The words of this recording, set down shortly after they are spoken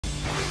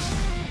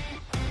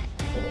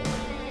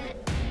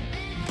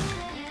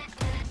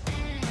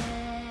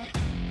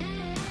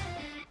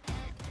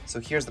So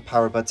here's the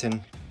power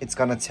button. It's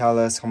gonna tell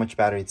us how much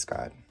battery it's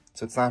got.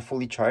 So it's not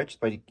fully charged,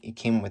 but it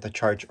came with a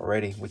charge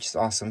already, which is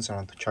awesome. So I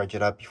don't have to charge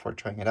it up before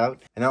trying it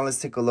out. And now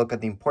let's take a look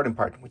at the important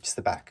part, which is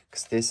the back,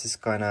 because this is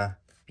gonna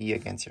be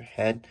against your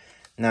head.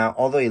 Now,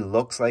 although it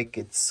looks like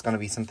it's gonna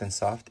be something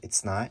soft,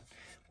 it's not.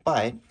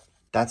 But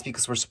that's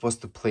because we're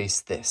supposed to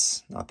place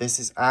this. Now, this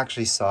is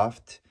actually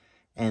soft,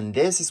 and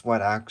this is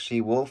what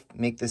actually will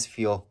make this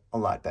feel a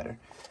lot better.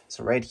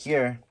 So right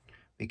here,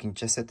 we can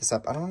just set this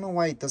up. I don't know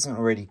why it doesn't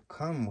already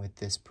come with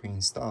this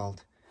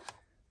pre-installed.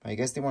 I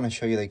guess they want to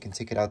show you that you can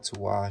take it out to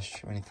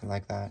wash or anything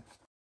like that.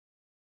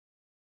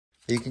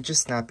 You can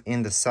just snap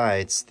in the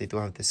sides. They do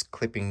have this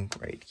clipping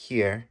right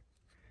here.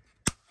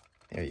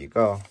 There you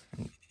go.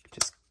 And it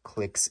just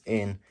clicks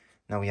in.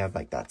 Now we have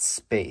like that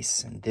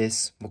space, and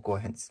this will go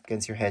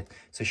against your head.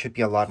 So it should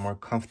be a lot more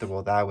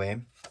comfortable that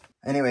way.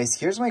 Anyways,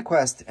 here's my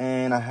Quest,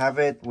 and I have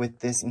it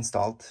with this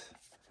installed.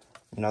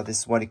 You know, this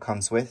is what it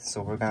comes with.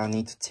 So we're gonna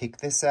need to take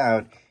this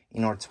out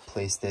in order to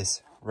place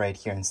this right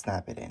here and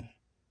snap it in.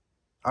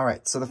 All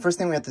right, so the first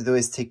thing we have to do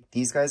is take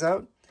these guys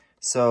out.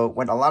 So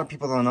what a lot of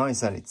people don't know is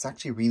that it's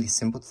actually really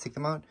simple to take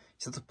them out. You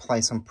just have to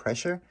apply some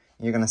pressure,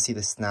 and you're gonna see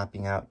the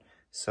snapping out.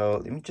 So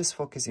let me just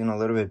focus in a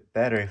little bit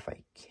better if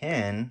I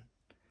can.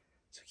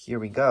 So here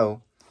we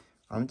go.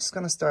 I'm just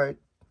gonna start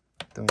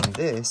doing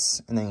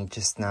this, and then it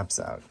just snaps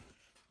out.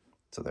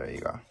 So there you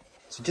go.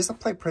 So just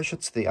apply pressure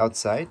to the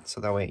outside, so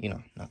that way, you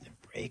know, nothing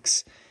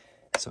breaks.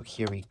 So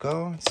here we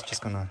go. It's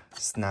just gonna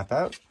snap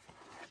out.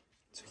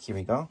 So here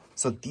we go.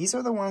 So these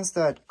are the ones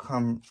that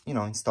come, you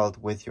know,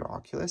 installed with your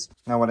Oculus.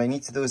 Now what I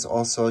need to do is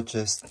also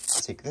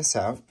just take this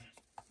out.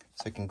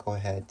 So I can go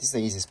ahead. This is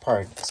the easiest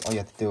part, because all you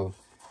have to do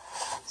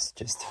is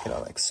just take it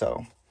out like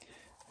so.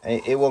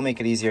 It will make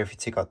it easier if you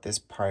take out this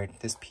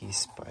part, this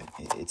piece, but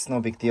it's no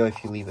big deal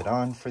if you leave it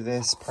on for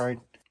this part.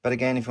 But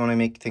again, if you want to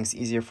make things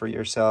easier for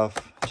yourself,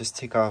 just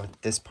take off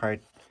this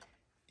part,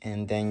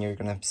 and then you're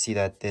going to see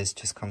that this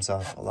just comes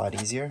off a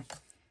lot easier.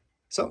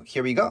 So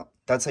here we go.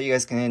 That's how you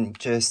guys can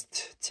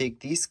just take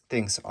these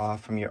things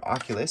off from your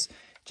Oculus.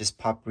 Just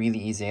pop really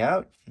easy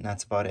out, and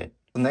that's about it.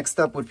 The next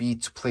step would be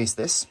to place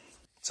this.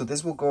 So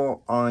this will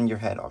go on your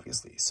head,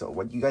 obviously. So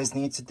what you guys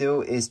need to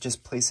do is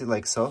just place it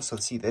like so. So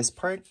see this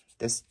part,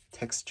 this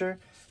texture,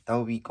 that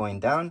will be going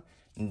down,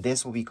 and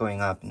this will be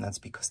going up, and that's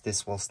because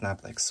this will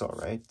snap like so,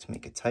 right? To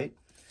make it tight.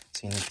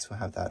 So you need to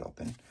have that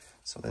open.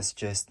 So let's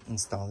just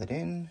install it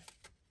in.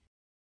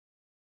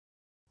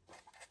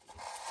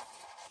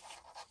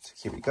 So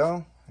here we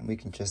go. And we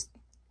can just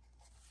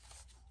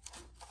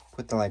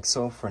put them like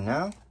so for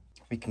now.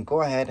 We can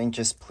go ahead and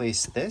just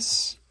place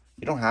this.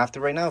 You don't have to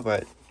right now,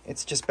 but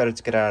it's just better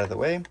to get it out of the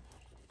way.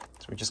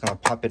 So we're just gonna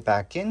pop it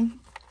back in.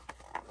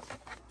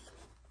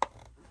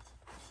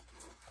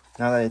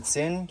 Now that it's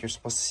in, you're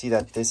supposed to see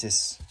that this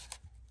is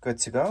good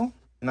to go.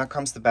 Now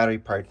comes the battery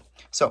part.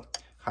 So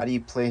how do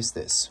you place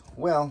this?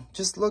 Well,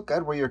 just look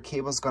at where your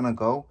cable's gonna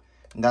go,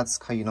 and that's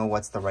how you know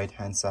what's the right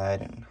hand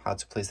side and how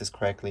to place this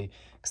correctly,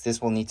 because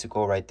this will need to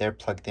go right there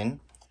plugged in.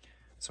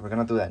 So we're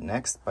gonna do that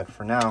next, but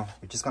for now,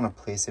 we're just gonna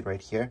place it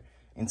right here.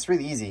 And it's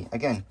really easy.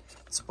 Again,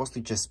 it's supposed to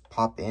just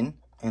pop in,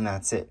 and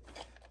that's it.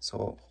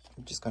 So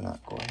I'm just gonna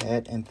go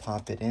ahead and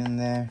pop it in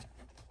there.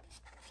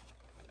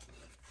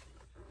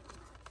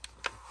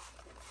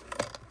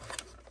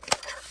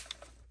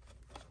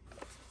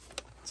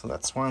 So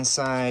that's one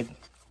side.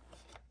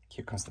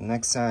 Here comes the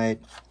next side.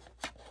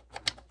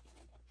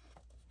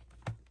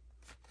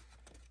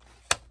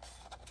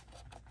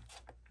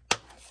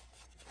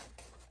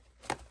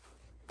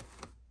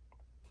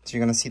 So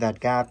you're gonna see that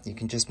gap. You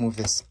can just move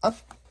this up,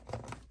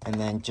 and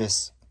then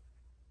just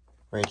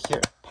right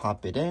here,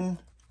 pop it in.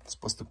 It's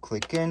supposed to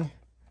click in.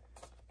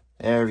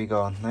 There we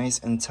go, nice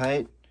and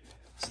tight.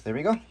 So there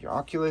we go, your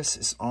Oculus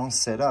is all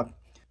set up.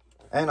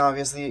 And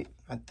obviously,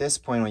 at this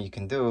point, what you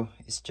can do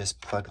is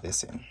just plug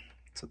this in.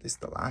 So this is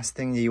the last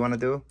thing that you wanna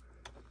do.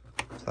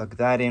 Plug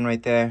that in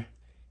right there,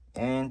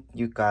 and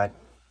you got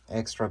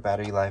extra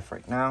battery life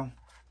right now.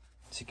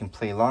 So you can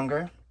play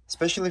longer.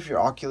 Especially if your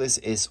Oculus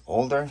is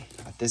older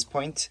at this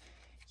point,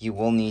 you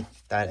will need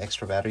that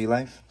extra battery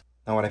life.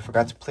 Now what I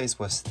forgot to place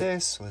was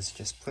this, so let's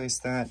just place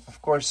that.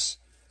 Of course,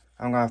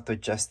 I'm gonna have to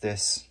adjust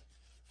this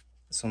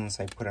as soon as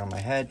I put it on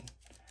my head.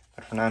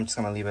 But for now, I'm just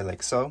gonna leave it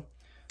like so.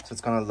 So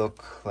it's gonna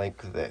look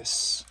like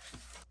this.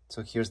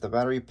 So here's the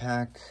battery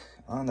pack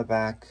on the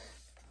back,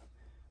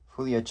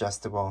 fully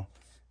adjustable.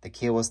 The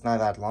cable is not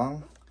that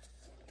long,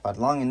 but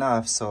long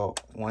enough so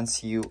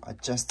once you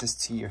adjust this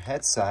to your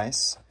head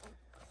size,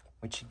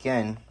 which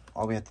again,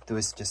 all we have to do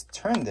is just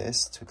turn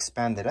this to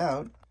expand it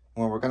out.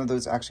 What we're gonna do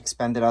is actually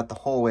expand it out the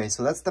whole way.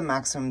 So that's the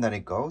maximum that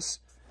it goes.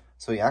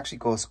 So it actually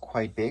goes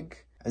quite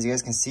big. As you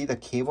guys can see, the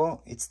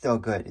cable, it's still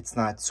good. It's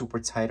not super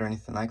tight or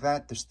anything like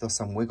that. There's still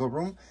some wiggle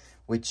room,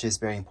 which is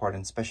very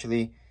important,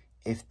 especially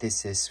if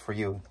this is for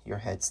you. Your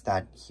head's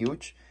that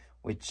huge,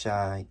 which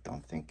I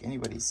don't think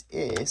anybody's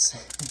is.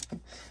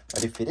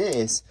 But if it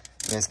is,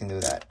 you guys can do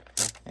that.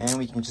 And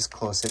we can just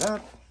close it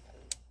up.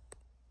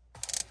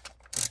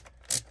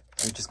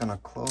 We're just gonna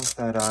close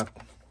that up.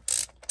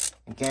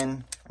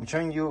 Again, I'm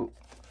showing you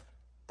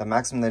the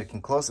maximum that it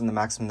can close and the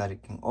maximum that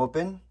it can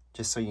open,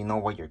 just so you know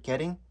what you're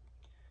getting.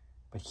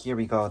 But here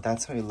we go.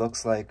 That's how it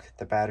looks like,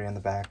 the battery on the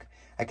back.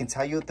 I can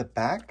tell you the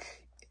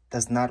back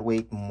does not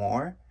weigh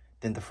more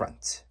than the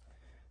front.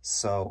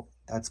 So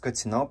that's good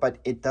to know, but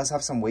it does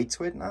have some weight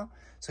to it now.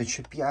 So it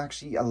should be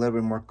actually a little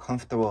bit more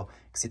comfortable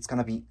because it's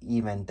gonna be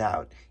evened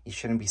out. It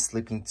shouldn't be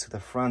slipping to the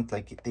front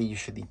like they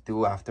usually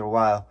do after a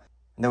while.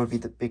 And that would be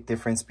the big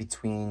difference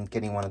between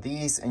getting one of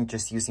these and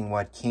just using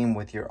what came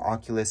with your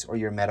Oculus or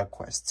your Meta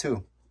Quest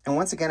 2. And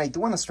once again, I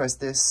do want to stress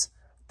this,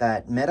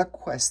 that Meta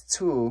Quest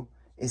 2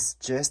 is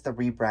just a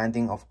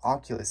rebranding of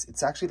Oculus.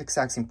 It's actually the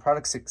exact same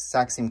product,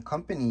 exact same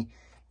company.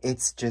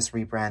 It's just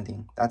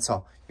rebranding. That's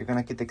all. You're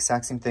gonna get the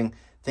exact same thing.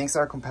 Things that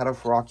are compatible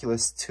for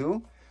Oculus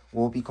 2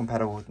 will be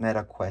compatible with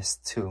Meta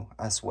Quest 2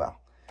 as well.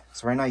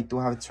 So right now I do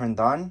have it turned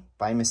on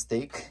by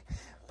mistake.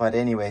 But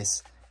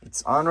anyways,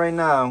 it's on right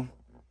now.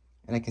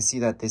 And I can see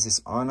that this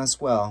is on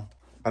as well.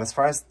 But as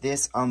far as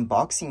this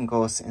unboxing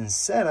goes and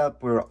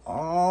setup, we're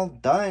all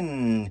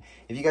done.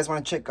 If you guys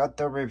want to check out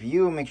the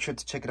review, make sure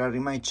to check it out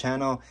in my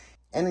channel.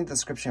 And in the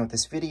description of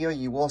this video,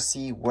 you will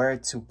see where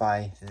to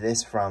buy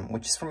this from,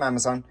 which is from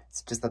Amazon.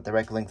 It's just a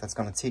direct link that's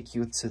going to take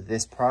you to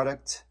this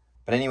product.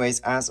 But anyways,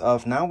 as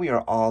of now, we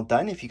are all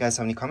done. If you guys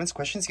have any comments,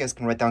 questions, you guys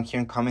can write down here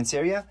in comments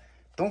area.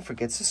 Don't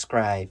forget to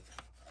subscribe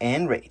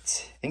and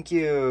rate. Thank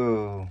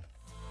you.